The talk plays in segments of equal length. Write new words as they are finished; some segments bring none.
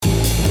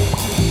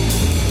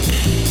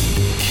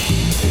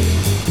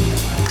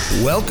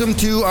Welcome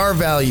to Our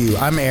Value.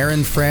 I'm Aaron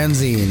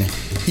Franzine.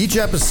 Each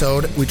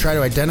episode, we try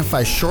to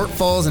identify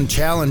shortfalls and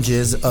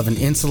challenges of an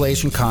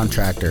insulation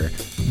contractor.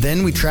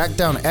 Then we track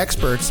down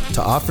experts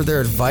to offer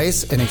their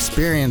advice and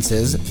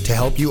experiences to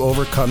help you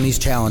overcome these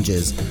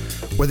challenges.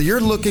 Whether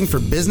you're looking for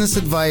business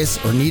advice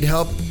or need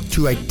help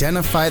to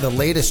identify the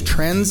latest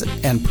trends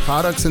and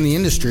products in the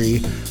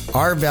industry,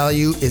 Our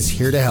Value is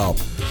here to help.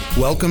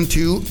 Welcome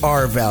to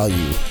Our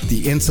Value,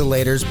 the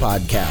Insulators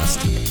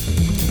Podcast.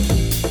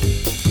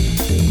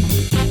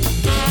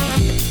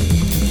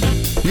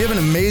 We have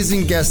an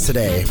amazing guest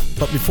today,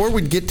 but before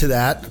we get to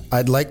that,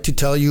 I'd like to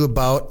tell you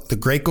about the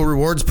Graco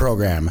Rewards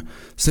program.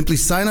 Simply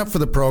sign up for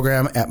the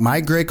program at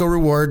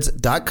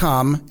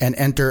mygracorewards.com and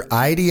enter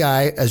IDI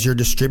as your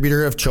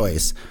distributor of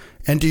choice.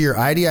 Enter your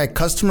IDI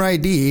customer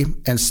ID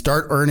and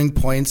start earning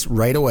points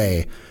right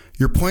away.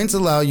 Your points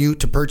allow you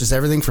to purchase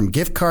everything from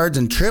gift cards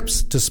and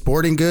trips to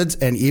sporting goods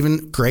and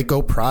even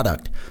Graco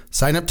product.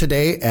 Sign up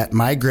today at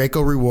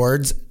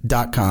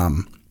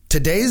mygracorewards.com.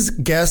 Today's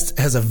guest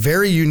has a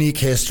very unique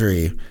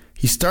history.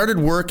 He started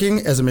working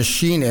as a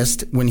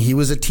machinist when he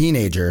was a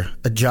teenager,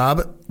 a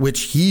job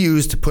which he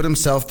used to put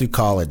himself through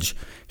college.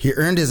 He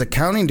earned his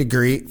accounting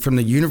degree from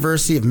the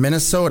University of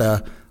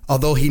Minnesota,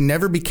 although he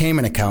never became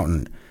an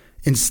accountant.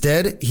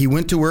 Instead, he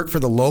went to work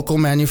for the local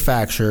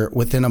manufacturer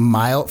within a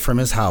mile from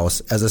his house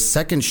as a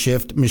second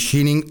shift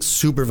machining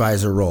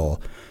supervisor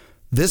role.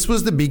 This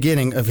was the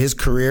beginning of his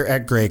career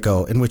at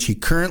Graco, in which he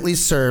currently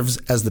serves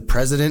as the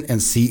president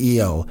and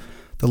CEO.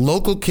 The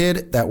local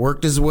kid that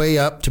worked his way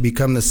up to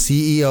become the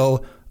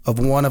CEO of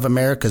one of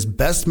America's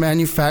best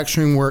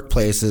manufacturing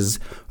workplaces,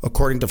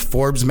 according to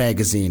Forbes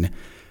magazine.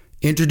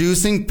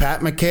 Introducing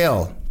Pat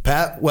McHale.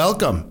 Pat,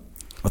 welcome.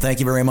 Well, thank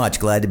you very much.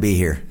 Glad to be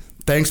here.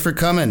 Thanks for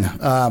coming.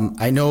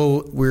 I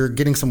know we're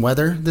getting some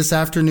weather this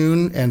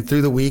afternoon and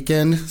through the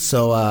weekend,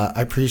 so I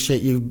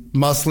appreciate you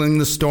muscling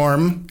the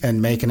storm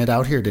and making it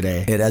out here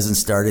today. It hasn't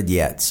started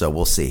yet, so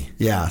we'll see.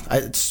 Yeah,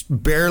 it's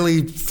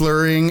barely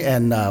flurrying,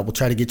 and we'll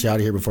try to get you out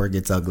of here before it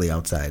gets ugly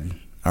outside.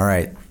 All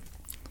right.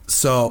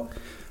 So,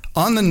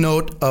 on the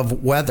note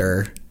of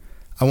weather,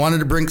 I wanted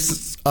to bring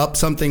up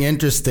something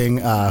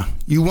interesting.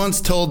 You once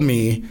told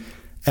me,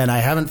 and I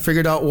haven't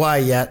figured out why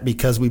yet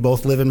because we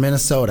both live in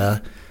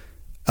Minnesota,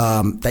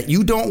 that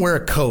you don't wear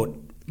a coat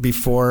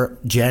before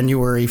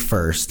January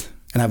 1st.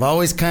 And I've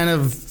always kind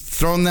of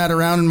thrown that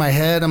around in my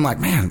head. I'm like,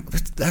 man,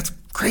 that's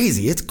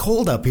crazy. It's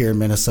cold up here in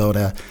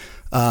Minnesota.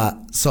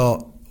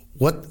 So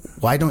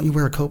why don't you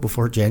wear a coat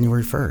before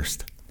January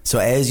 1st? So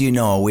as you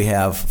know, we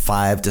have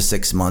 5 to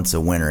 6 months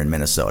of winter in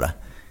Minnesota.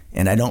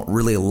 And I don't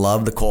really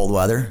love the cold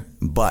weather,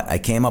 but I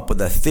came up with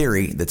a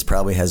theory that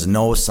probably has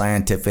no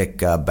scientific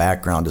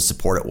background to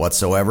support it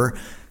whatsoever,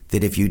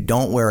 that if you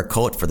don't wear a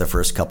coat for the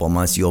first couple of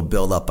months, you'll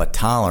build up a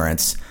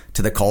tolerance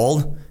to the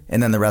cold,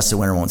 and then the rest of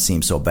winter won't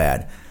seem so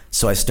bad.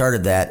 So I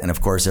started that, and of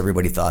course,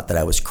 everybody thought that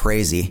I was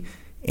crazy.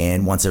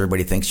 And once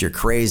everybody thinks you're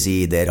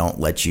crazy, they don't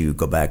let you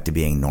go back to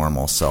being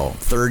normal. So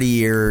 30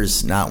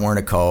 years not wearing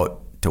a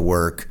coat to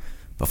work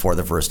before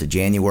the 1st of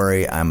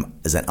January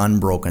is an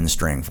unbroken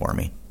string for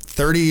me.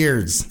 30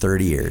 years.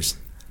 30 years.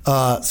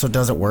 So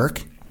does it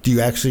work?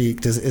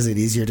 Is it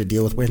easier to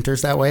deal with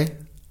winters that way?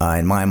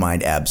 In my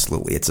mind,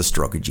 absolutely. It's a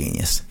stroke of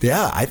genius.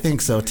 Yeah, I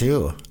think so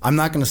too. I'm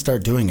not going to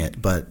start doing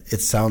it, but it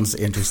sounds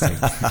interesting.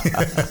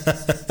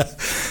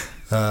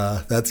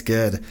 That's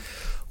good.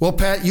 Well,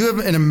 Pat, you have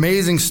an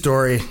amazing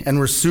story, and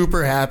we're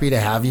super happy to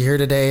have you here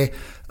today.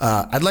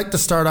 I'd like to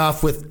start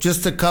off with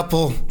just a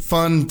couple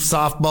fun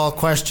softball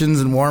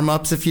questions and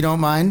warm-ups, if you don't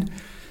mind.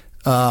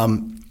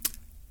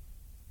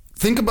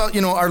 Think about,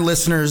 our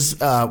listeners.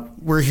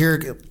 We're here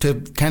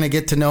to kind of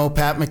get to know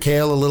Pat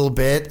McHale a little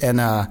bit,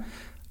 and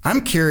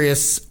I'm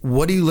curious,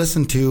 what do you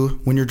listen to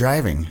when you're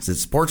driving? Is it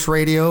sports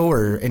radio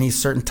or any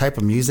certain type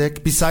of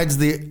music besides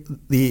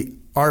the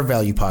Our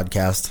Value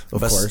podcast,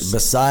 of course?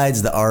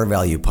 Besides the Our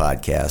Value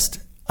podcast,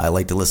 I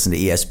like to listen to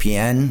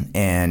ESPN,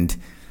 and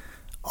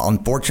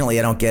unfortunately,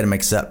 I don't get them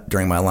except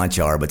during my lunch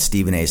hour, but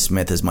Stephen A.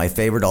 Smith is my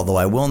favorite, although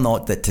I will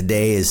note that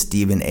today is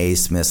Stephen A.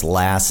 Smith's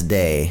last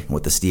day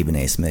with the Stephen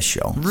A. Smith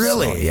Show.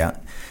 Really? So, yeah.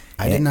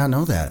 I did not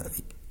know that.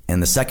 And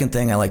the second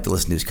thing I like to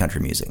listen to is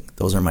country music.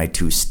 Those are my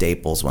two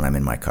staples when I'm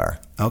in my car.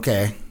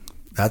 Okay.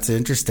 That's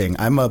interesting.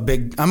 I'm a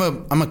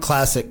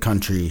classic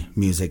country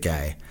music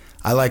guy.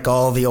 I like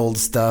all the old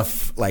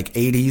stuff, like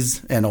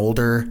 80s and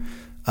older.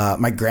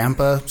 My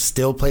grandpa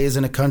still plays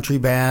in a country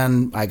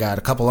band. I got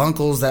a couple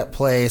uncles that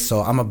play, so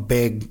I'm a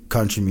big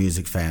country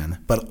music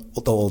fan. But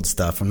the old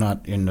stuff, I'm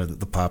not into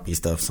the poppy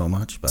stuff so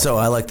much. But. So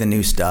I like the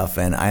new stuff,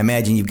 and I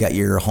imagine you've got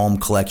your home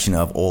collection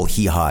of old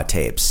hee-haw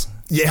tapes.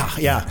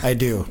 Yeah, I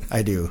do.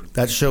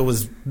 That show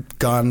was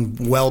gone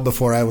well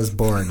before I was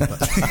born.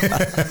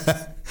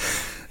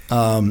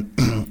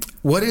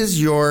 What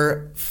is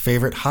your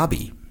favorite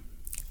hobby?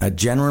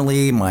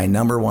 Generally, my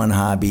number one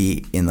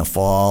hobby in the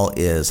fall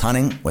is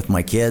hunting with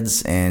my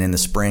kids, and in the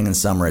spring and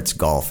summer, it's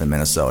golf in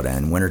Minnesota.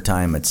 And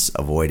wintertime, it's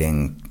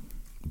avoiding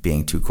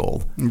being too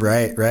cold.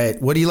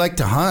 Right. What do you like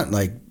to hunt?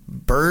 Like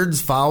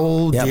birds,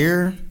 fowl,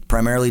 deer?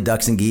 Primarily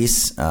ducks and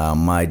geese.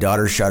 My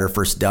daughter shot her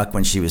first duck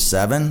when she was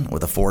 7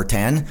 with a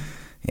 410.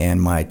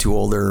 And my 2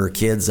 older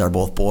kids are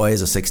both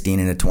boys, a 16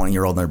 and a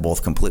 20-year-old, and they're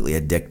both completely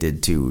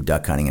addicted to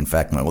duck hunting. In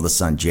fact, my oldest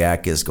son,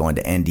 Jack, is going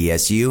to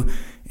NDSU,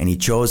 and he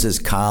chose his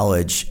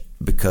college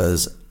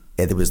because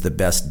it was the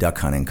best duck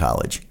hunting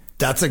college.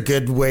 That's a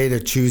good way to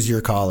choose your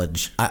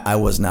college. I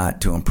was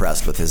not too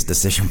impressed with his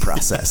decision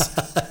process.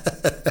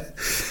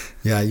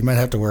 Yeah, you might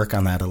have to work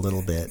on that a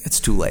little bit.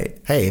 It's too late.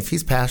 Hey, if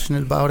he's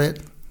passionate about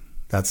it,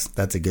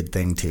 that's a good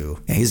thing too.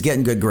 Yeah, he's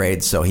getting good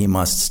grades, so he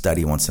must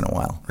study once in a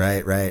while.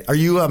 Right. Are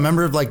you a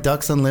member of like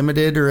Ducks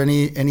Unlimited or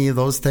any of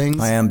those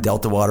things? I am.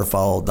 Delta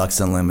Waterfowl, Ducks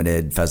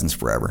Unlimited, Pheasants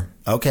Forever.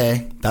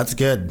 Okay, that's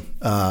good.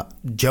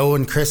 Joe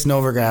and Chris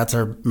Novogratz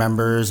are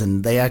members,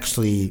 and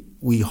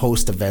we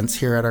host events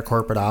here at our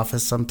corporate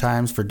office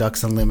sometimes for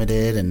Ducks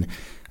Unlimited, and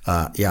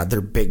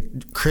they're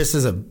big. Chris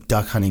is a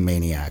duck hunting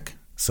maniac,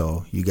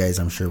 so you guys,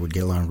 I'm sure, would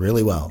get along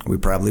really well. We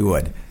probably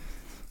would.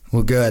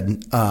 Well,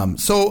 good.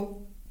 So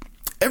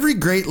every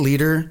great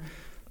leader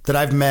that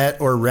I've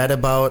met or read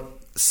about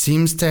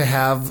seems to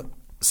have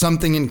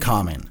something in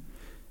common,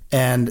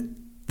 and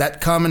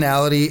that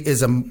commonality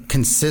is a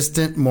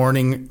consistent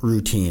morning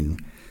routine.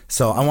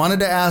 So I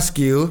wanted to ask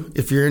you,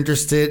 if you're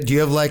interested, do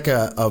you have like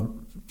a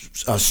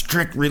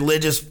strict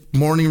religious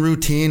morning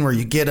routine where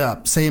you get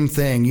up, same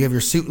thing, you have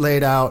your suit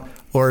laid out,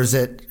 or is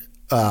it,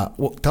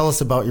 tell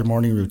us about your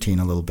morning routine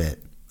a little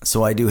bit.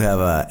 So I do have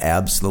a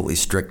absolutely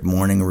strict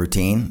morning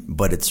routine,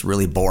 but it's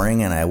really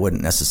boring, and I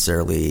wouldn't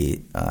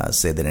necessarily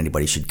say that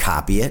anybody should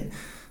copy it.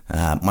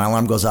 My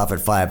alarm goes off at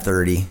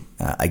 5:30.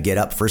 I get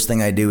up. First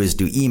thing I do is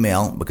do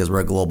email because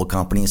we're a global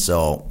company.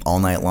 So all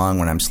night long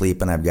when I'm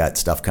sleeping, I've got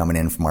stuff coming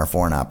in from our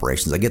foreign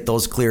operations. I get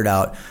those cleared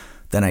out.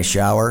 Then I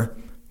shower,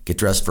 get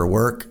dressed for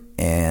work.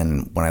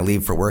 And when I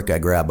leave for work, I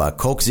grab a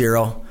Coke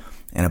Zero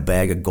and a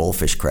bag of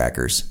Goldfish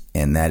crackers.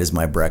 And that is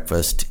my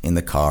breakfast in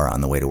the car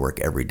on the way to work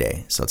every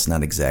day. So it's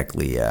not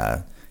exactly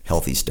a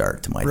healthy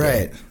start to my day.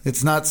 Right.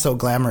 It's not so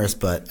glamorous,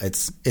 but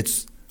it's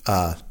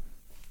the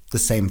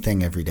same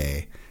thing every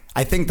day.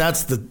 I think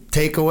that's the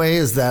takeaway,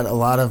 is that a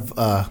lot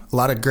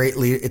of great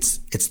leaders,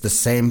 it's the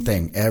same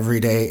thing every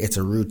day. It's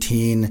a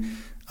routine.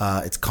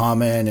 It's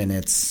common, and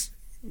it's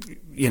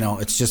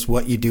just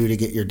what you do to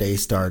get your day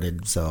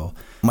started. So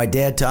my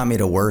dad taught me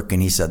to work,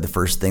 and he said the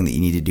first thing that you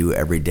need to do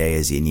every day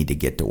is you need to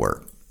get to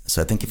work.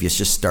 So I think if you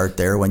just start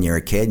there when you're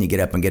a kid and you get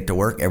up and get to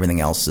work,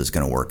 everything else is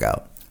going to work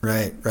out.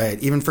 Right.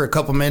 Even for a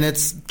couple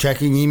minutes,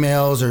 checking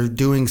emails or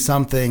doing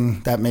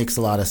something, that makes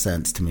a lot of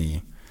sense to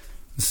me.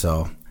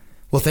 So,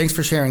 well, thanks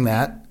for sharing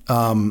that.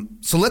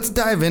 So let's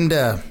dive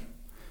into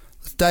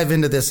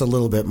this a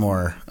little bit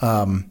more.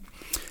 I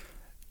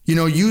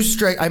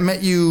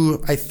met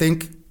you, I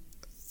think,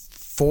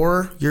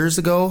 4 years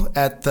ago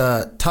at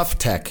the Tough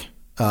Tech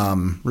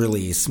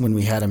release when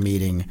we had a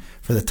meeting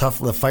for the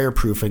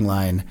fireproofing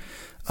line.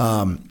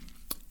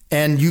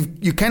 And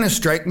you kind of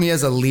strike me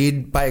as a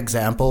lead by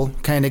example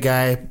kind of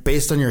guy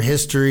based on your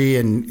history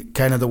and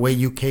kind of the way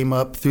you came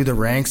up through the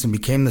ranks and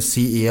became the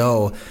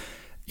CEO.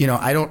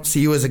 I don't see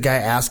you as a guy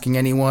asking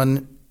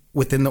anyone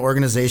within the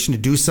organization to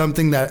do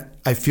something that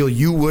I feel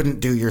you wouldn't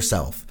do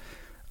yourself.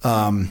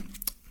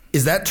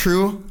 Is that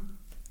true?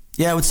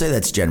 Yeah, I would say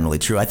that's generally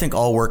true. I think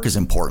all work is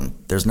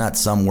important. There's not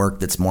some work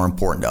that's more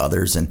important to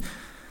others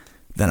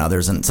than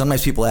others. And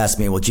sometimes people ask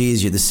me, well,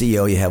 geez, you're the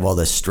CEO, you have all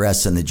this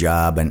stress in the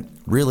job. And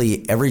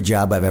really, every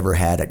job I've ever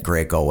had at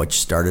Graco, which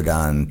started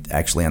on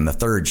the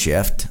third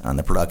shift on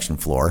the production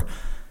floor,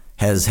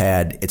 has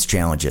had its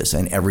challenges.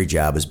 And every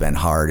job has been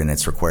hard, and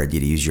it's required you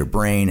to use your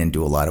brain and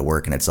do a lot of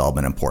work, and it's all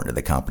been important to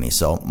the company.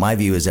 So my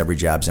view is every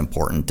job's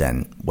important,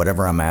 and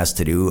whatever I'm asked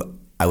to do,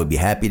 I would be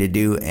happy to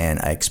do, and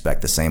I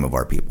expect the same of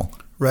our people.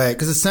 Right,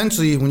 because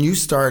essentially when you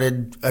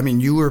started,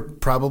 you were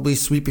probably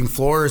sweeping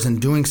floors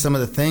and doing some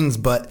of the things,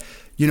 but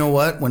you know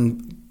what? When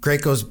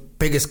Graco's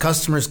biggest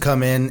customers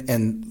come in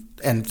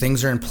and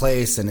things are in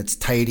place and it's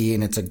tidy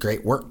and it's a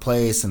great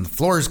workplace and the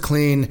floor is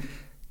clean,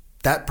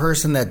 that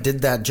person that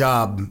did that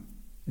job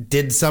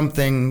did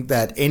something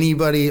that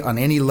anybody on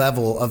any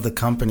level of the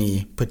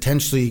company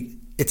potentially,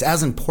 it's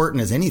as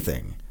important as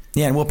anything.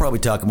 Yeah, and we'll probably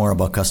talk more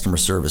about customer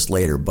service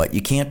later, but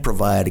you can't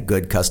provide a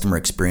good customer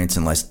experience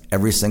unless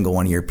every single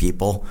one of your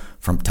people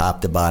from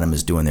top to bottom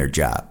is doing their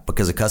job,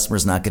 because a customer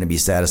is not going to be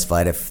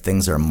satisfied if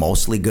things are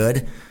mostly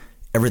good.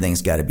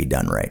 Everything's got to be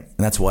done right, and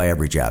that's why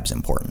every job's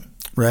important.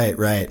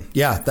 Right.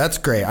 Yeah, that's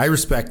great. I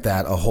respect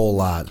that a whole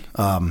lot.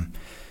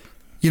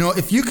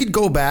 If you could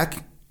go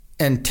back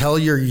and tell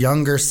your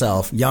younger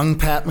self, young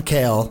Pat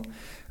McHale,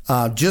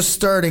 just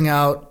starting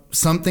out,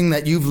 something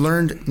that you've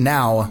learned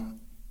now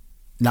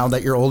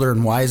that you're older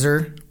and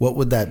wiser, what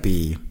would that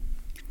be?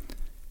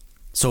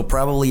 So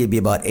probably it'd be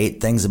about 8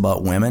 things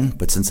about women,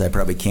 but since I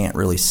probably can't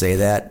really say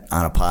that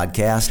on a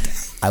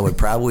podcast, I would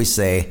probably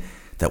say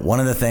that one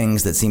of the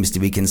things that seems to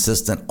be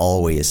consistent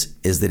always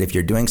is that if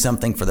you're doing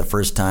something for the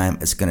first time,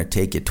 it's going to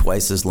take you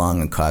twice as long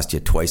and cost you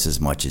twice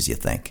as much as you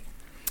think.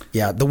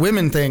 Yeah, the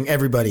women thing,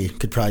 everybody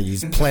could probably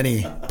use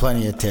plenty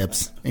of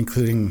tips,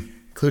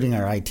 including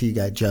our IT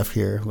guy, Jeff,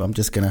 here, who I'm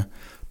just going to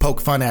poke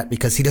fun at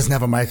because he doesn't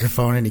have a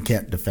microphone and he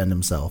can't defend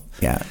himself.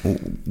 Yeah,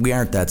 we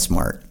aren't that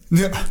smart.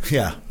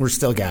 Yeah, we're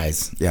still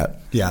guys. Yeah.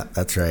 Yeah,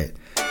 that's right.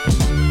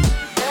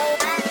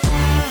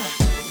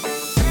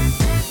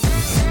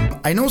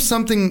 I know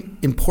something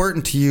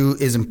important to you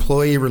is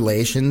employee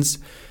relations.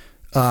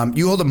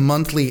 You hold a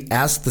monthly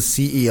Ask the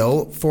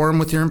CEO forum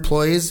with your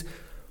employees.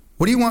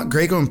 What do you want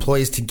Graco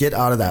employees to get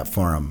out of that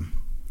forum?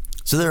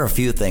 So there are a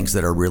few things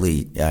that are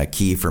really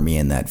key for me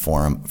in that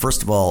forum.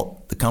 First of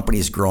all, the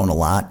company's grown a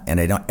lot, and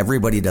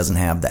everybody doesn't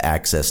have the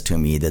access to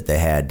me that they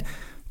had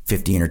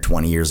 15 or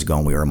 20 years ago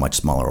when we were a much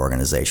smaller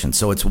organization.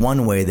 So it's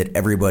one way that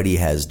everybody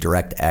has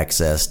direct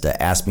access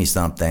to ask me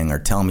something or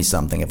tell me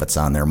something if it's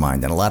on their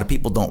mind. And a lot of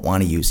people don't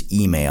want to use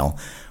email,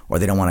 or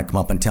they don't want to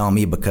come up and tell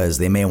me because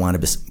they may want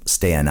to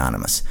stay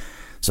anonymous.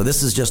 So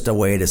this is just a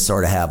way to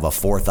sort of have a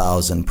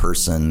 4,000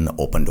 person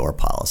open door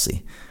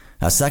policy.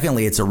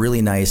 Secondly, it's a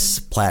really nice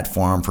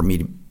platform for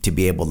me to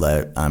be able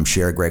to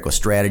share Graco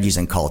strategies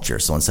and culture.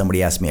 So when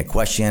somebody asks me a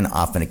question,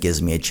 often it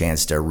gives me a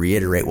chance to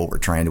reiterate what we're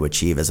trying to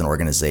achieve as an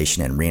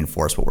organization and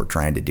reinforce what we're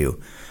trying to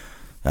do.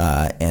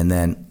 And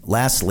then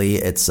lastly,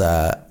 it's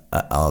a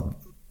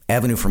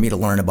avenue for me to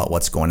learn about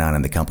what's going on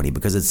in the company,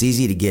 because it's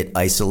easy to get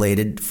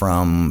isolated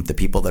from the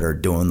people that are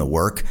doing the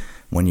work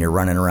when you're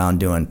running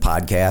around doing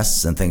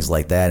podcasts and things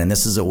like that. And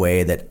this is a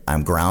way that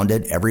I'm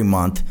grounded every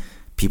month.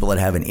 People that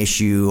have an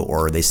issue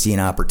or they see an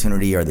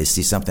opportunity or they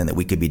see something that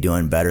we could be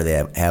doing better,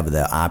 they have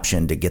the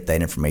option to get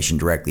that information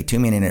directly to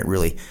me, and it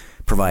really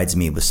provides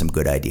me with some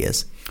good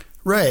ideas.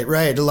 Right.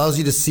 It allows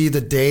you to see the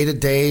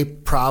day-to-day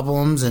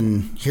problems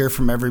and hear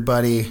from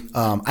everybody.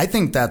 I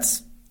think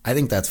that's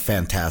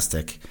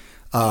fantastic.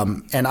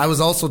 And I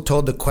was also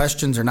told the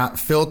questions are not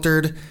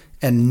filtered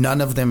and none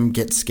of them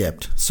get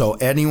skipped. So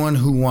anyone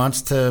who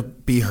wants to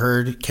be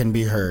heard can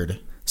be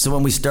heard. So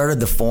when we started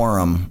the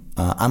forum,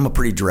 I'm a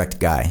pretty direct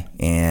guy.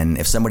 And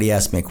if somebody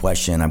asks me a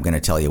question, I'm going to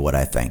tell you what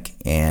I think.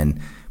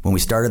 And when we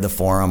started the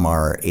forum,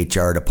 our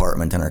HR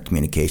department and our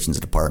communications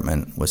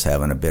department was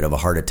having a bit of a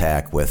heart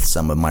attack with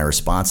some of my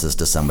responses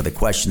to some of the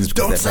questions.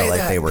 Don't because say they felt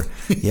that. like they were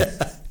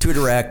too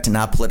direct,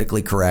 not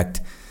politically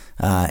correct.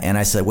 And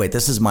I said, wait,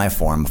 this is my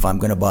forum. If I'm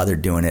going to bother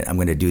doing it, I'm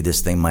going to do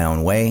this thing my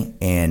own way,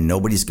 and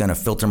nobody's going to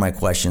filter my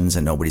questions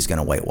and nobody's going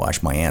to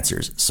whitewash my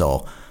answers.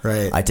 So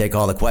I take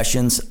all the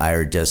questions,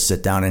 I just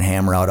sit down and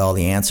hammer out all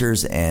the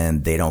answers,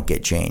 and they don't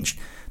get changed.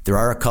 There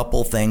are a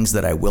couple things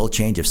that I will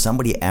change. If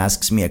somebody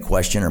asks me a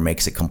question or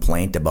makes a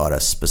complaint about a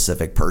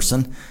specific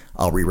person,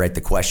 I'll rewrite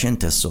the question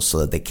so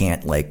that they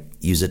can't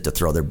use it to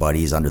throw their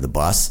buddies under the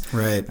bus.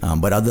 Right.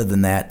 But other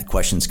than that, the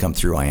questions come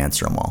through, I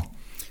answer them all.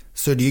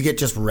 So do you get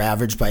just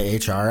ravaged by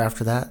HR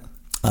after that?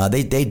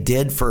 They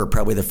did for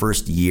probably the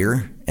first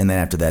year, and then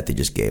after that they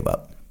just gave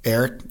up.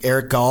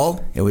 Eric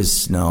Gall? It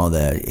was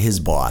his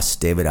boss,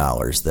 David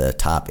Allers, the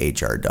top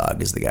HR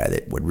dog, is the guy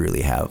that would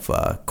really have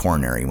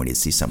coronary when he'd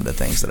see some of the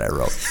things that I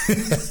wrote.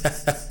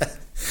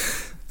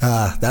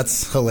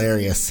 That's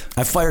hilarious.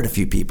 I fired a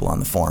few people on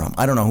the forum.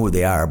 I don't know who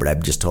they are, but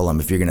I've just told them,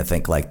 if you're going to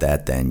think like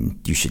that, then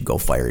you should go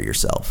fire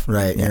yourself.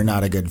 Right. Yeah. You're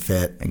not a good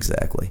fit.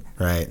 Exactly.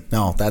 Right.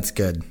 No, that's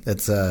good.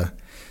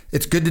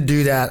 It's good to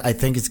do that. I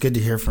think it's good to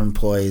hear from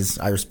employees.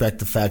 I respect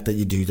the fact that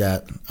you do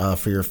that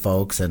for your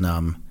folks. And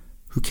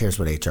who cares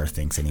what HR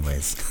thinks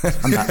anyways?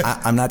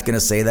 I'm not going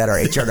to say that. Our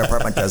HR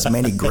department does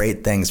many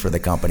great things for the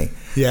company.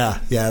 Yeah,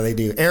 they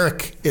do.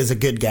 Eric is a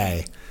good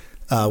guy.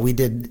 I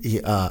did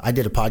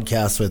a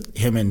podcast with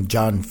him and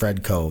John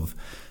Fred Cove.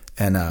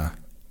 And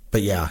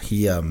but yeah,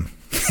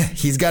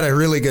 he's got a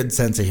really good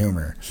sense of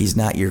humor. He's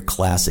not your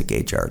classic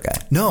HR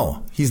guy.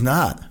 No, he's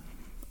not.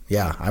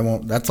 Yeah, I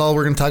won't. That's all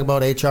we're going to talk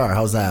about HR.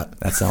 How's that?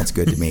 That sounds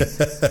good to me.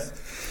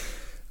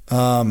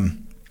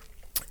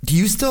 Do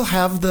you still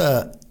have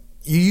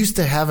you used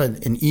to have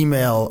an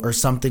email or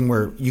something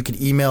where you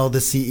could email the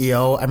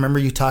CEO. I remember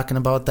you talking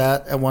about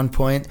that at one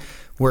point,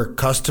 where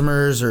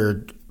customers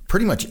or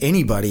pretty much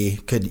anybody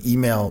could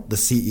email the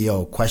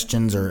CEO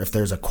questions, or if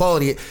there's a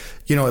quality,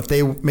 if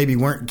they maybe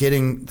weren't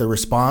getting the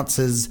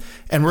responses.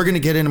 And we're going to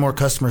get into more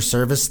customer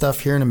service stuff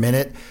here in a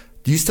minute.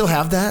 Do you still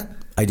have that?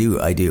 I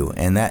do.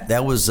 And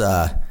that was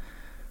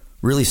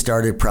really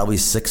started probably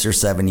 6 or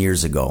 7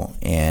 years ago.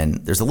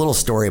 And there's a little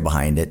story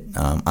behind it.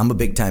 I'm a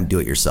big time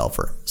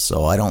do-it-yourselfer.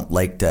 So I don't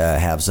like to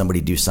have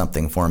somebody do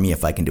something for me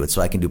if I can do it.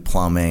 So I can do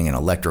plumbing and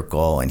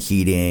electrical and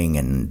heating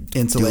and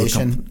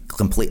insulation.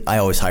 Complete. I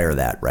always hire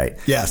that, right?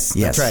 Yes,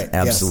 that's right.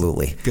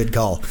 Absolutely. Yes. Good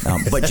call.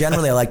 But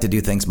generally I like to do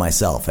things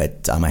myself.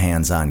 I'm a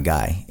hands-on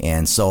guy.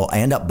 And so I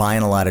end up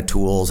buying a lot of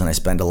tools, and I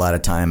spend a lot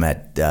of time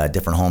at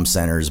different home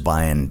centers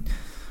buying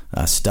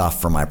stuff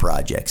for my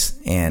projects.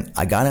 And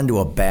I got into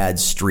a bad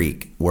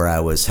streak where I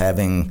was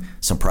having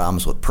some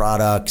problems with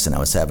products, and I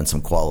was having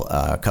some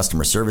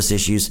customer service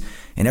issues.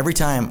 And every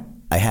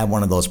time I have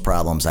one of those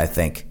problems, I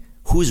think,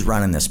 who's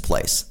running this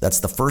place? That's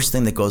the first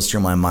thing that goes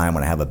through my mind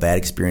when I have a bad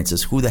experience,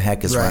 is who the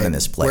heck is running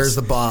this place? Where's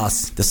the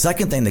boss? The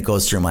second thing that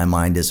goes through my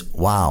mind is,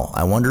 wow,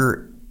 I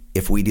wonder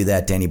if we do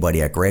that to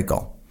anybody at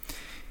Graco.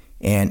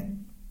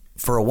 And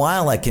for a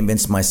while, I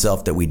convinced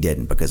myself that we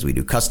didn't, because we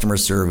do customer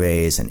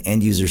surveys and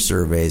end user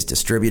surveys,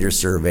 distributor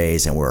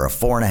surveys, and we're a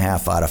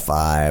 4.5 out of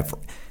 5.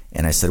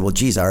 And I said, well,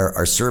 geez,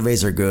 our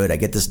surveys are good. I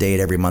get this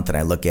data every month and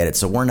I look at it.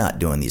 So we're not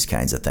doing these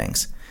kinds of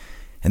things.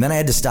 And then I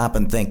had to stop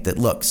and think that,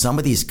 look, some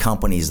of these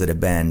companies that have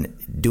been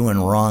doing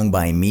wrong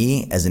by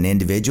me as an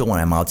individual when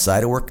I'm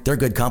outside of work, they're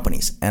good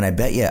companies. And I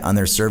bet you on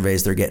their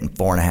surveys, they're getting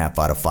 4.5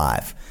 out of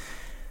 5.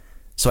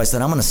 So I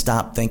said, I'm going to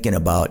stop thinking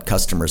about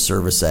customer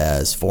service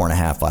as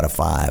 4.5 out of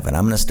 5. And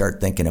I'm going to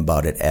start thinking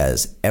about it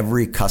as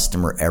every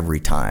customer every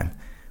time,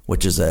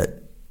 which is a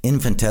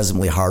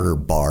infinitesimally harder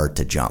bar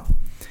to jump.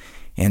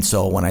 And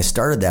so when I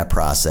started that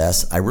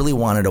process, I really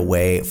wanted a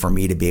way for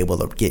me to be able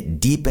to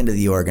get deep into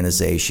the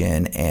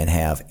organization and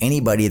have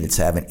anybody that's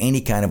having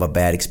any kind of a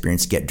bad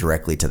experience get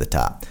directly to the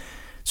top.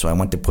 So I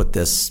went to put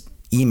this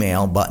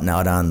email button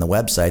out on the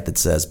website that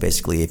says,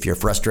 basically, if you're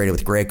frustrated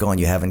with Graco and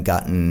you haven't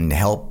gotten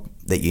help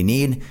that you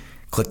need,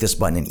 click this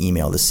button and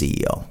email the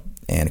CEO.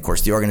 And of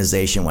course, the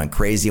organization went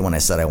crazy when I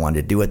said I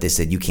wanted to do it. They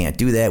said, you can't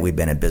do that. We've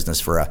been in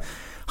business for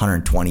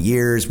 120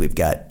 years. We've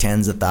got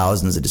tens of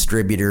thousands of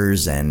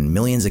distributors and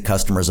millions of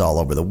customers all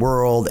over the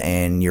world,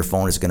 and your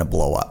phone is going to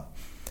blow up.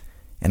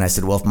 And I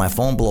said, well, if my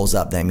phone blows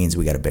up, that means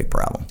we got a big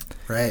problem.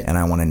 Right. And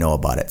I want to know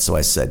about it. So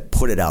I said,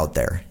 put it out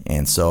there.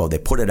 And so they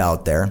put it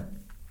out there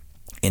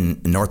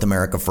in North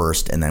America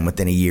first, and then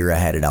within a year I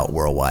had it out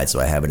worldwide. So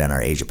I have it on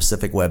our Asia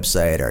Pacific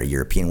website, our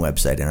European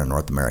website, and our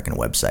North American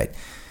website.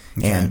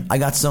 Okay. And I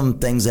got some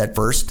things at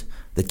first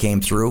that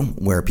came through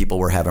where people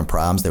were having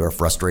problems. They were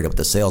frustrated with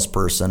a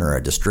salesperson or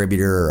a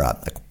distributor or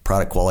a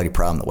product quality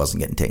problem that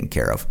wasn't getting taken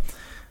care of.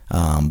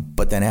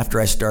 But then after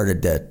I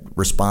started to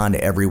respond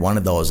to every one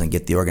of those and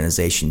get the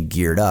organization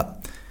geared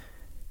up,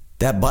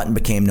 that button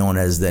became known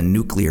as the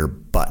nuclear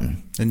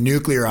button. The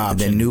nuclear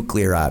option. The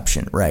nuclear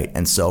option, right.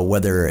 And so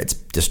whether it's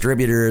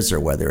distributors or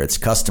whether it's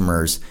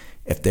customers,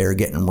 if they're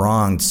getting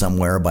wronged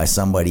somewhere by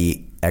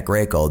somebody at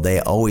Graco, they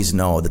always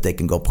know that they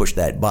can go push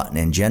that button.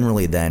 And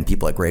generally then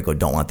people at Graco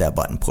don't want that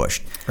button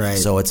pushed. Right.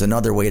 So it's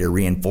another way to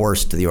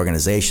reinforce to the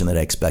organization that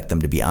I expect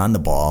them to be on the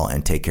ball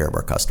and take care of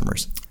our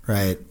customers.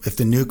 Right. If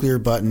the nuclear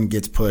button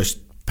gets pushed,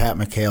 Pat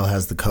McHale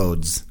has the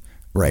codes.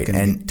 Right.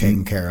 And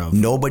taken care of.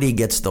 Nobody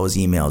gets those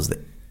emails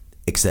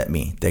except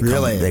me.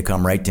 They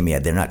come right to me.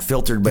 They're not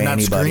filtered by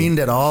anybody. They're not screened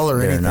at all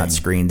or anything? They're not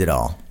screened at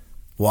all.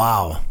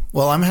 Wow.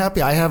 Well, I'm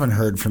happy I haven't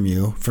heard from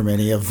you from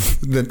any of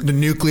the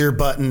nuclear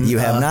button you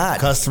have not.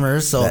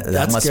 Customers. So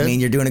that must mean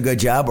you're doing a good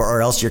job,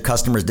 or else your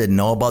customers didn't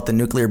know about the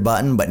nuclear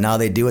button, but now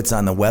they do. It's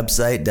on the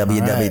website,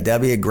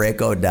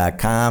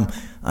 www.graco.com,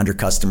 under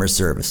customer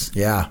service.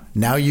 Yeah.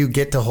 Now you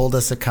get to hold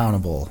us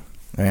accountable,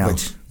 yeah.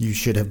 Which you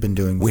should have been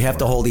doing before. We have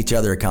to hold each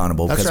other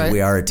accountable because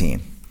we are a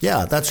team.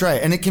 Yeah, that's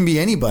right. And it can be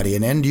anybody,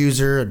 an end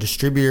user, a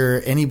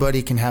distributor,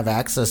 anybody can have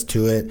access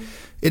to it.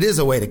 It is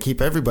a way to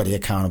keep everybody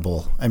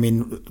accountable. I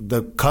mean,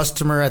 the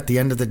customer at the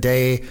end of the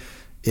day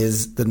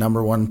is the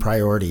number one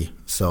priority.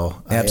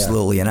 So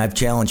absolutely. And I've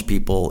challenged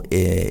people,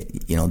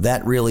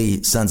 that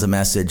really sends a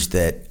message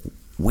that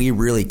we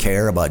really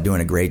care about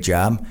doing a great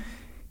job,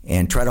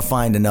 and try to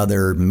find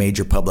another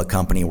major public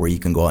company where you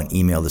can go out and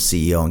email the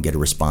CEO and get a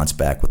response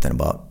back within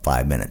about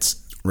 5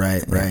 minutes.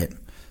 Right, right.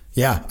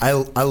 Yeah,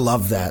 I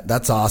love that.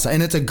 That's awesome.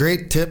 And it's a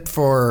great tip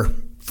for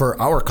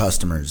our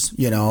customers.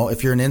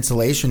 If you're an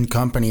insulation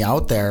company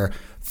out there,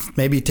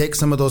 maybe take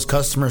some of those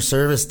customer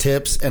service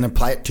tips and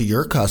apply it to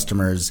your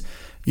customers.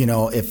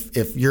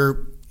 If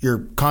your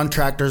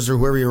contractors or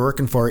whoever you're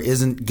working for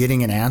isn't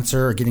getting an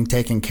answer or getting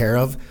taken care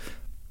of,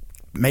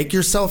 make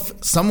yourself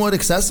somewhat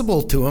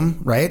accessible to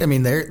them, right? I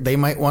mean, they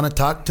might want to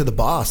talk to the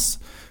boss.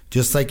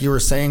 Just like you were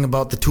saying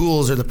about the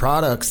tools or the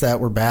products that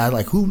were bad,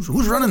 like who's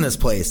running this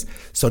place?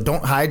 So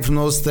don't hide from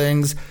those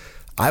things.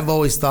 I've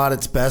always thought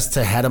it's best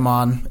to head them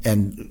on,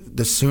 and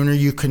the sooner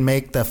you can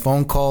make the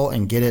phone call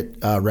and get it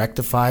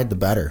rectified, the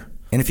better.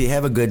 And if you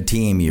have a good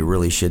team, you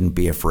really shouldn't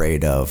be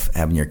afraid of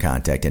having your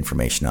contact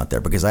information out there,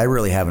 because I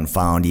really haven't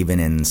found, even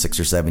in 6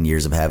 or 7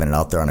 years of having it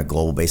out there on a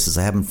global basis,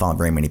 I haven't found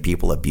very many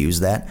people abuse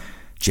that.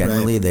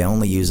 Generally, They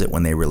only use it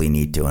when they really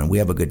need to. And we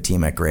have a good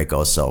team at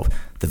Graco, so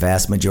the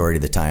vast majority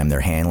of the time they're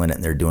handling it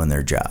and they're doing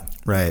their job.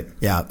 Right.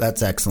 Yeah,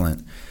 that's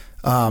excellent.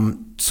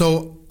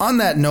 So on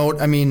that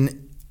note, I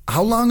mean,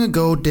 how long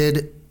ago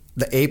did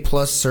the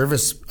A-plus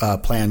service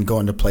plan go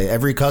into play?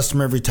 Every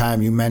customer, every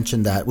time, you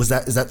mentioned that. Is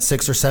that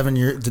 6 or 7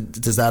 years?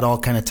 Does that all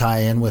kind of tie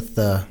in with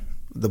the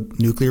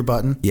nuclear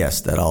button?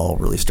 Yes, that all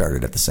really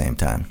started at the same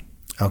time.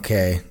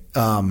 Okay.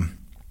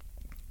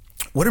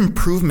 What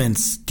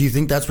improvements do you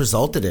think that's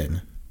resulted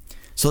in?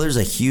 So there's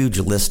a huge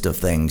list of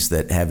things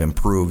that have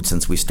improved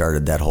since we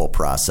started that whole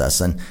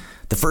process. And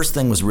the first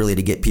thing was really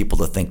to get people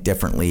to think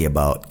differently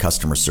about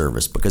customer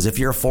service. Because if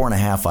you're a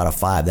 4.5 out of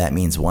 5, that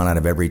means 1 out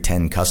of every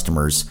 10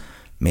 customers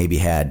maybe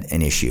had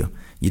an issue.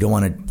 You don't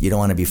want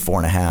to be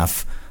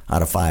 4.5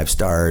 out of 5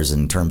 stars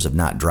in terms of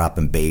not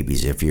dropping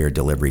babies if you're a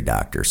delivery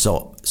doctor.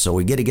 So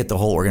we get to get the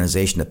whole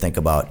organization to think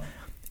about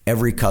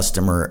every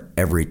customer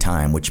every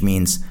time, which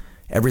means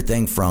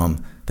everything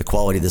from the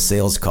quality of the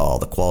sales call,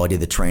 the quality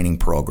of the training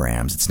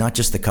programs. It's not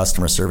just the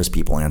customer service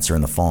people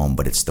answering the phone,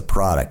 but it's the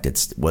product.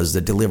 Was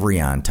the delivery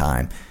on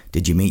time?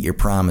 Did you meet your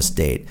promise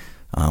date?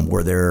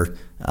 Were there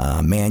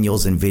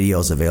manuals and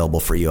videos available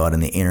for you out on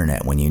the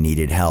internet when you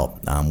needed help?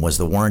 Was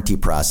the warranty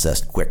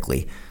processed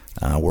quickly?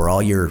 Were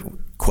all your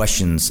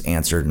questions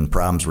answered and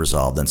problems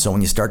resolved? And so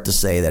when you start to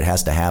say that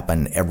has to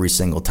happen every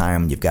single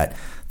time, you've got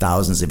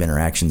thousands of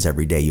interactions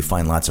every day, you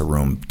find lots of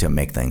room to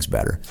make things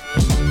better.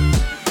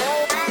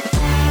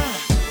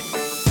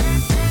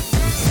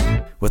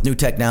 With new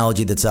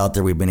technology that's out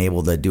there, we've been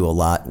able to do a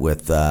lot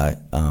with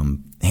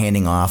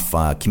handing off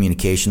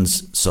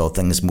communications so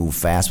things move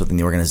fast within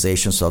the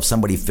organization. So if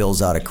somebody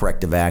fills out a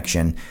corrective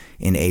action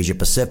in Asia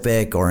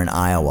Pacific or in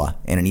Iowa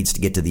and it needs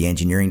to get to the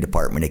engineering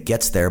department, it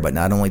gets there. But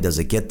not only does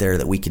it get there,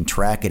 that we can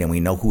track it and we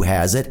know who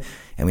has it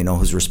and we know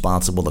who's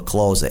responsible to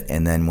close it.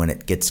 And then when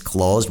it gets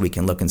closed, we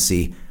can look and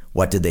see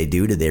what did they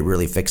do? Did they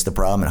really fix the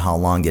problem? And how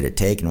long did it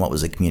take? And what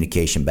was the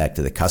communication back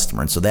to the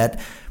customer? And so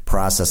that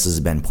process has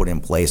been put in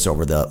place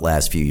over the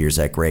last few years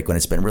at Graco. And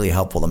it's been really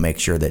helpful to make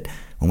sure that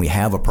when we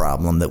have a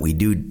problem that we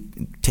do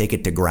take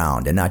it to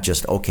ground and not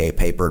just, okay,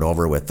 paper it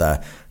over with,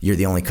 you're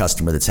the only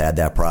customer that's had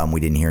that problem.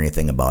 We didn't hear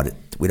anything about it.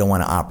 We don't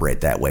want to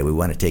operate that way. We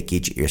want to take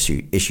each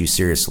issue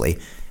seriously.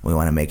 We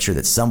want to make sure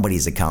that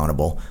somebody's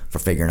accountable for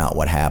figuring out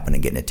what happened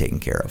and getting it taken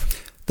care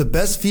of. The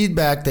best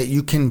feedback that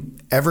you can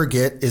ever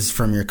get is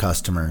from your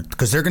customer,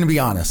 because they're going to be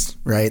honest,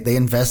 right? They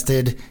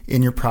invested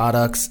in your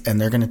products and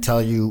they're going to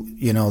tell you,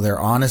 their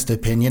honest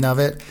opinion of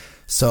it.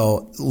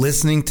 So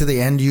listening to the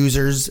end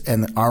users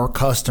and our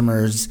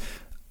customers,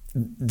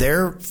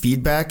 their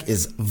feedback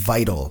is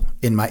vital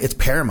it's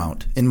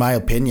paramount in my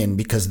opinion,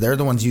 because they're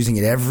the ones using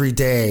it every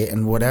day,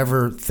 and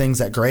whatever things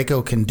that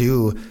Graco can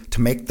do to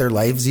make their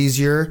lives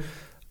easier,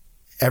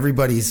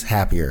 everybody's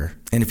happier.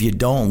 And if you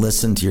don't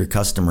listen to your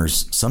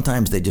customers,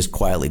 sometimes they just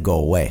quietly go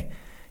away.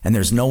 And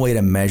there's no way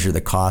to measure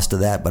the cost of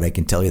that, but I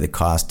can tell you the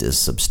cost is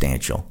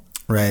substantial.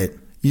 Right.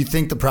 You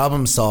think the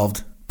problem's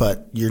solved,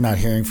 but you're not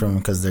hearing from them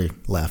because they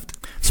left.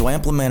 So I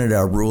implemented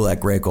a rule at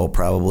Graco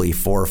probably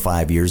 4 or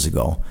 5 years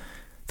ago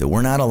that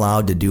we're not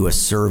allowed to do a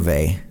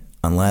survey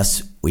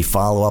unless we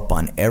follow up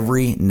on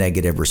every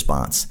negative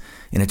response.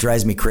 And it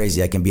drives me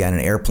crazy. I can be on an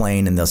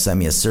airplane and they'll send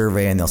me a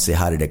survey and they'll say,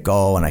 how did it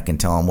go? And I can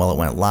tell them, well, it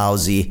went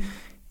lousy.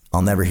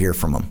 I'll never hear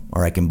from them.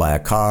 Or I can buy a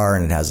car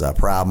and it has a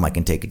problem. I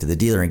can take it to the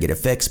dealer and get it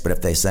fixed. But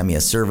if they send me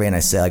a survey and I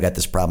say, I got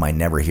this problem, I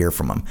never hear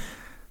from them.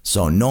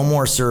 So no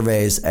more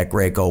surveys at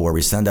Graco where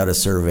we send out a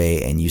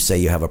survey and you say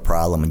you have a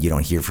problem and you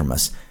don't hear from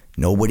us.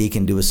 Nobody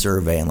can do a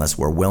survey unless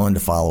we're willing to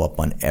follow up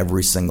on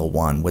every single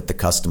one with the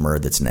customer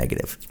that's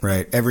negative.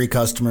 Right. Every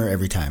customer,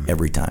 every time.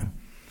 Every time.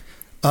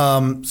 So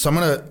I'm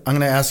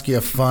gonna ask you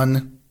a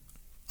fun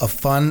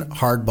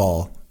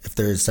hardball, if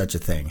there is such a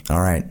thing. All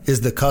right.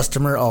 Is the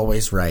customer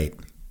always right?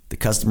 The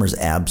customer's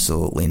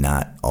absolutely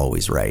not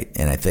always right.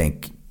 And I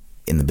think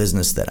in the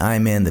business that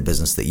I'm in, the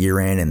business that you're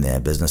in, and the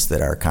business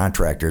that our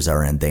contractors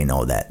are in, they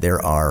know that.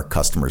 There are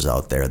customers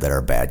out there that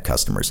are bad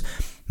customers.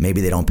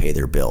 Maybe they don't pay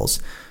their bills.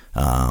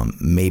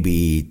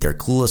 Maybe they're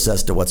clueless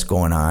as to what's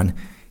going on,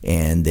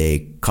 and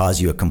they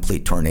cause you a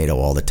complete tornado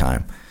all the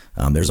time.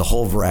 There's a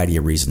whole variety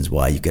of reasons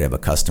why you could have a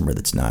customer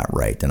that's not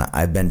right. And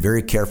I've been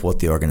very careful with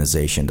the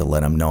organization to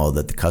let them know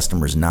that the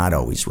customer's not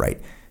always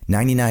right.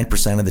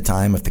 99% of the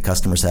time, if the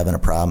customer's having a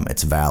problem,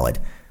 it's valid.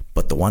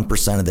 But the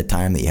 1% of the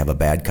time that you have a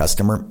bad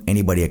customer,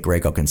 anybody at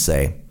Graco can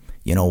say,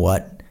 you know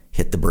what,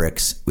 hit the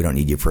bricks. We don't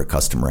need you for a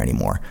customer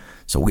anymore.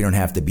 So we don't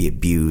have to be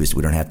abused.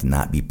 We don't have to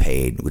not be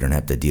paid. We don't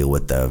have to deal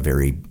with the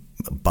very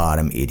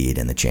bottom idiot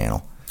in the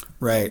channel.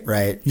 Right,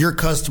 right. Your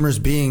customers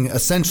being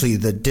essentially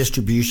the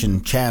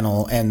distribution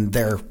channel and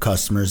their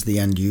customers, the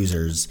end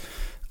users.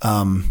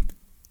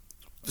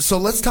 So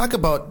let's talk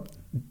about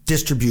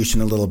distribution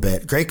a little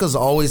bit. Graco's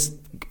always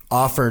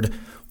offered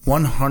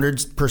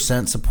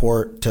 100%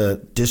 support to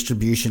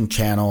distribution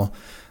channel.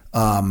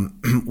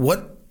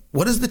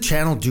 What does the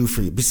channel do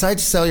for you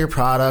besides sell your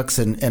products,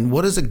 and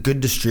what does a good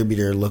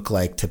distributor look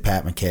like to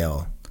Pat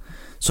McHale?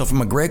 So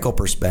from a Graco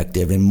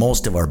perspective, in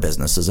most of our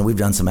businesses, and we've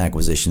done some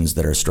acquisitions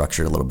that are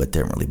structured a little bit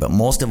differently, but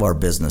most of our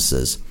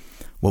businesses,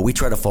 what we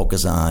try to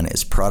focus on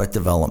is product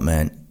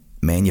development,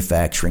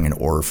 manufacturing, and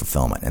order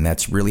fulfillment. And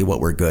that's really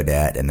what we're good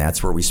at, and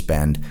that's where we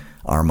spend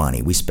our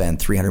money. We spend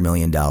 $300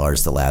 million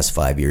the last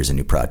 5 years in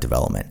new product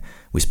development.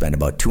 We spend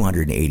about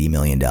 $280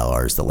 million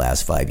the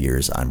last 5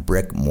 years on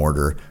brick,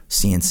 mortar,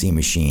 CNC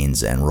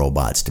machines, and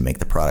robots to make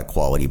the product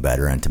quality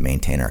better and to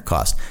maintain our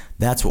cost.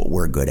 That's what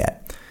we're good at.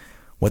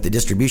 What the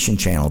distribution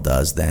channel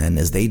does then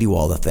is they do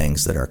all the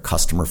things that are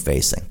customer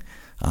facing.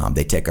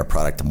 They take our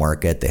product to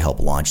market. They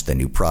help launch the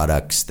new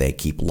products. They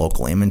keep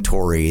local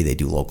inventory. They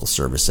do local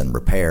service and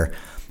repair.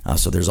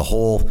 So there's a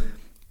whole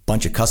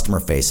bunch of customer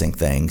facing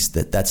things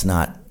that's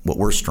not what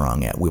we're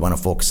strong at. We want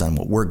to focus on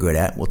what we're good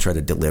at. We'll try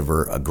to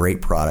deliver a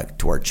great product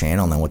to our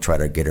channel, and then we'll try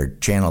to get our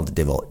channel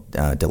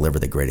to deliver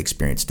the great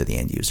experience to the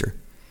end user.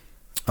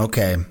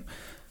 Okay.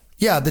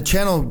 Yeah, the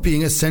channel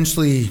being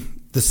essentially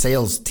the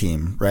sales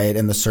team, right,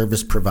 and the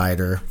service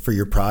provider for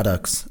your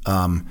products.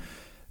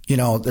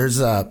 there's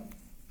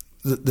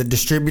the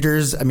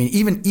distributors. I mean,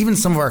 even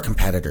some of our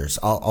competitors,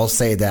 I'll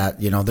say that,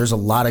 there's a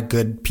lot of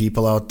good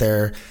people out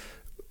there.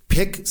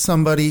 Pick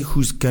somebody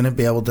who's going to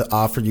be able to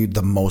offer you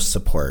the most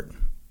support.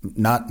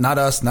 Not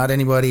us, not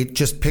anybody.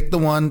 Just pick the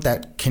one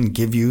that can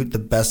give you the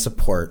best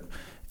support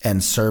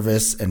and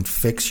service and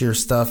fix your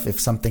stuff if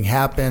something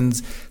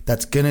happens,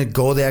 that's going to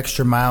go the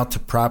extra mile to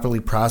properly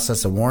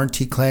process a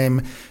warranty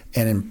claim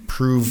and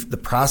improve the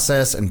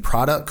process and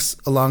products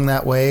along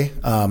that way.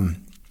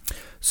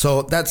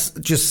 So that's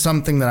just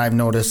something that I've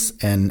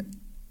noticed, and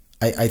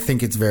I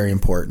think it's very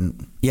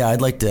important. Yeah,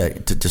 I'd like to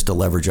just to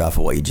leverage off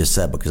of what you just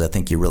said, because I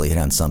think you really hit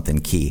on something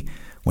key.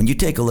 When you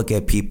take a look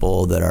at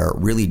people that are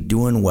really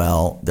doing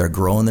well, they're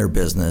growing their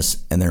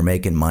business, and they're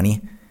making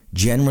money,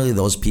 generally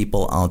those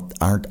people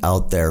aren't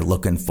out there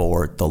looking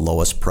for the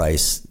lowest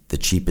price, the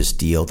cheapest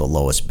deal, the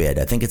lowest bid.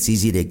 I think it's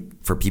easy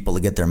for people to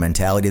get their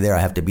mentality there.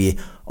 I have to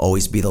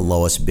always be the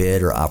lowest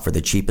bid or offer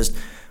the cheapest.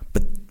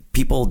 But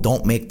people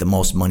don't make the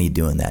most money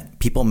doing that.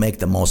 People make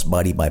the most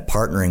money by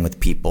partnering with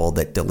people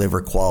that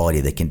deliver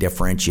quality, that can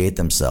differentiate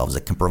themselves,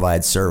 that can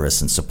provide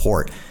service and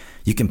support.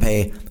 You can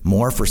pay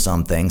more for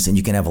some things, and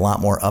you can have a lot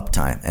more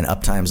uptime. And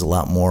uptime is a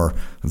lot more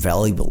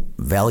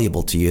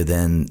valuable to you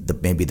than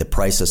maybe the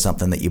price of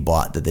something that you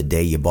bought the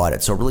day you bought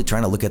it. So really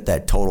trying to look at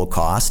that total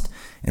cost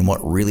and what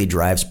really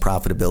drives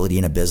profitability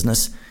in a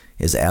business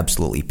is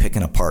absolutely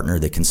picking a partner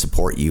that can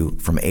support you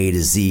from A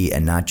to Z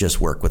and not just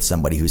work with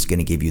somebody who's going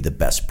to give you the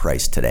best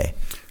price today.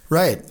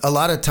 Right. A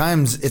lot of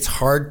times it's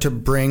hard to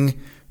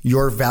bring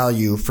your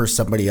value for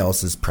somebody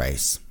else's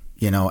price.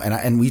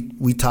 And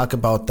we talk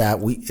about that.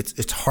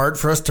 It's hard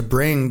for us to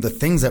bring the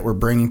things that we're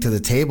bringing to the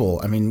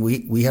table. I mean,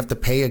 we have to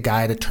pay a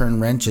guy to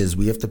turn wrenches.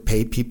 We have to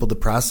pay people to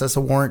process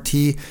a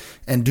warranty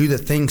and do the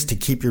things to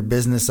keep your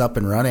business up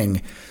and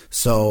running.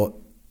 So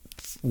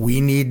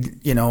we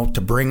need,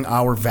 to bring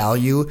our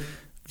value.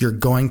 You're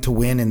going to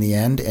win in the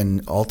end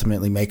and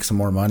ultimately make some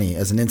more money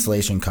as an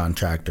installation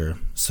contractor.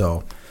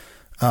 So,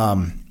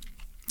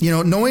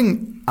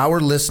 knowing our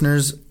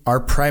listeners are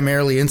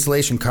primarily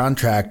installation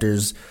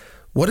contractors,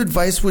 what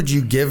advice would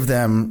you give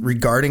them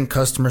regarding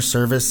customer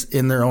service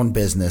in their own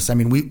business? I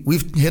mean,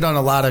 we've hit on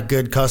a lot of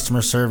good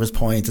customer service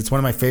points. It's one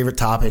of my favorite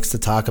topics to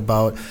talk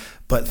about.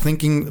 But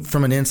thinking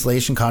from an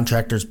installation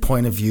contractor's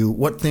point of view,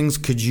 what things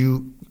could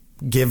you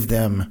give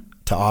them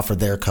to offer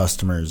their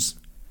customers?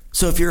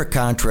 So if you're a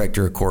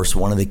contractor, of course,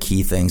 one of the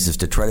key things is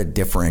to try to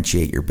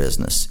differentiate your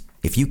business.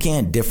 If you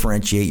can't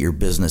differentiate your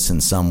business in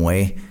some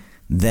way,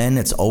 then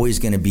it's always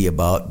going to be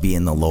about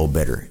being the low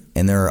bidder.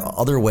 And there are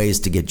other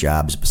ways to get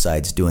jobs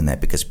besides doing that,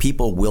 because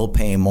people will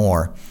pay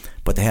more,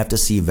 but they have to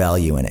see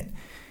value in it.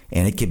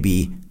 And it could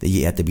be that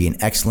you have to be an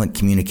excellent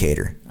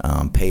communicator,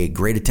 pay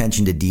great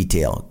attention to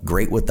detail,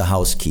 great with the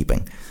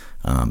housekeeping.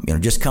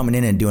 Just coming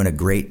in and doing a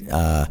great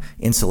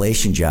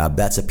installation job,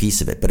 that's a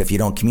piece of it. But if you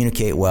don't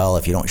communicate well,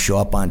 if you don't show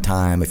up on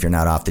time, if you're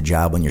not off the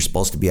job when you're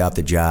supposed to be off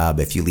the job,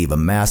 if you leave a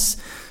mess,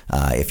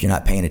 if you're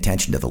not paying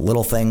attention to the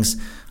little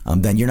things,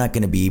 then you're not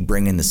going to be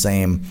bringing the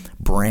same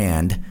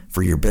brand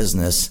for your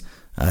business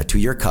to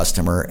your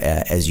customer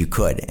as you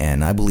could.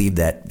 And I believe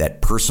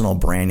that personal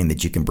branding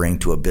that you can bring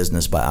to a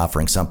business by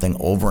offering something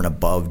over and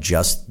above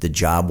just the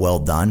job well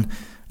done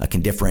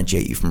can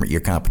differentiate you from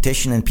your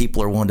competition, and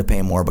people are willing to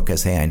pay more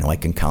because, hey, I know I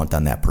can count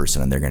on that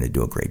person and they're going to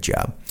do a great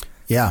job.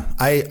 Yeah,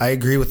 I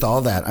agree with all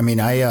that. I mean,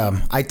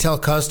 I tell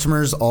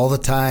customers all the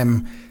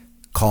time,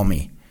 call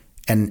me.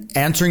 And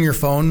answering your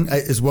phone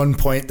is one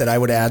point that I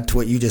would add to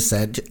what you just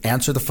said.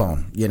 Answer the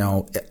phone.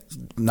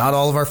 Not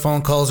all of our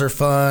phone calls are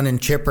fun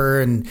and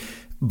chipper,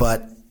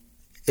 but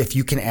if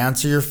you can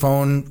answer your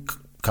phone,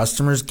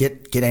 customers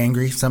get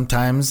angry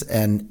sometimes,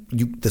 and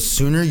the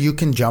sooner you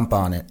can jump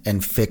on it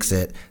and fix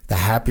it, the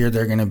happier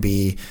they're going to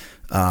be.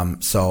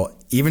 So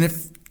even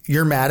if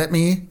you're mad at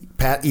me,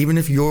 Pat, even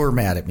if you're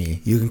mad at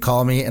me, you can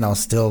call me and I'll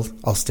still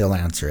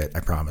answer it. I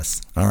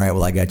promise. All right.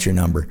 Well, I got your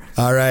number.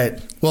 All right.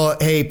 Well,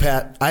 hey,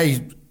 Pat,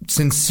 I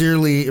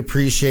sincerely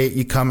appreciate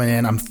you coming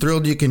in. I'm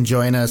thrilled you can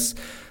join us.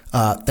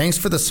 Thanks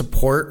for the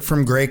support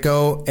from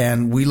Graco,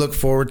 and we look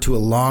forward to a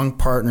long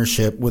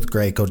partnership with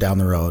Graco down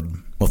the road.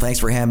 Well, thanks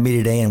for having me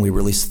today, and we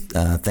really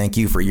thank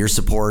you for your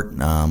support.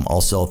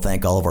 Also,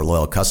 thank all of our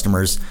loyal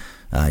customers.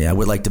 I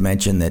would like to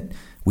mention that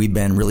we've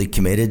been really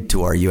committed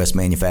to our U.S.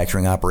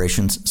 manufacturing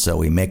operations. So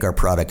we make our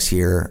products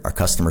here, our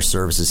customer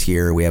service is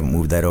here. We haven't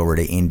moved that over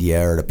to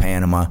India or to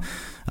Panama.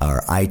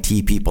 Our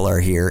IT people are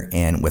here.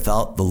 And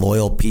without the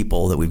loyal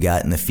people that we've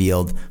got in the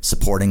field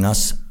supporting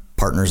us,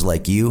 partners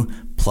like you,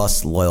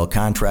 plus loyal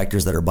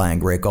contractors that are buying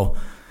Graco,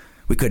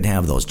 we couldn't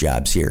have those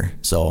jobs here.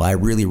 So I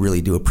really,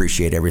 really do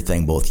appreciate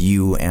everything both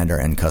you and our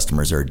end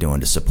customers are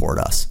doing to support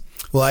us.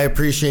 Well, I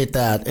appreciate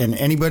that. And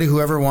anybody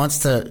who ever wants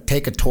to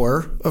take a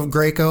tour of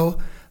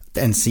Graco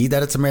and see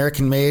that it's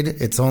American made,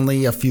 it's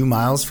only a few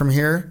miles from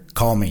here,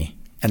 call me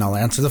and I'll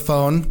answer the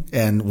phone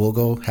and we'll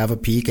go have a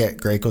peek at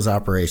Graco's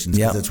operations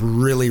because It's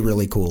really,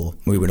 really cool.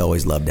 We would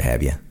always love to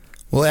have you.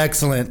 Well,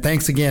 excellent.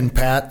 Thanks again,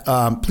 Pat.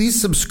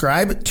 Please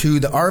subscribe to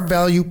the Our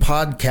Value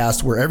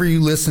podcast wherever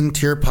you listen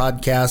to your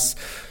podcasts.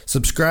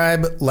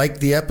 Subscribe, like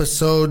the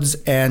episodes,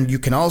 and you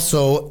can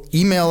also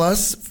email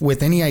us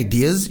with any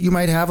ideas you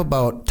might have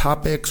about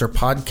topics or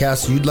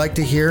podcasts you'd like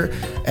to hear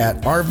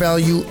at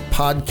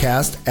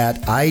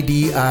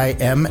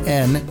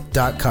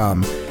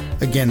ourvaluepodcast@idimn.com.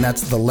 Again,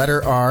 that's the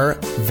letter R,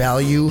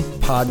 value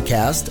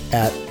podcast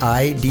 @idimn.com.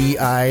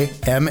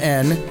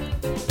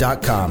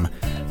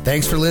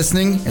 Thanks for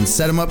listening, and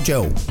set 'em up,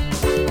 Joe.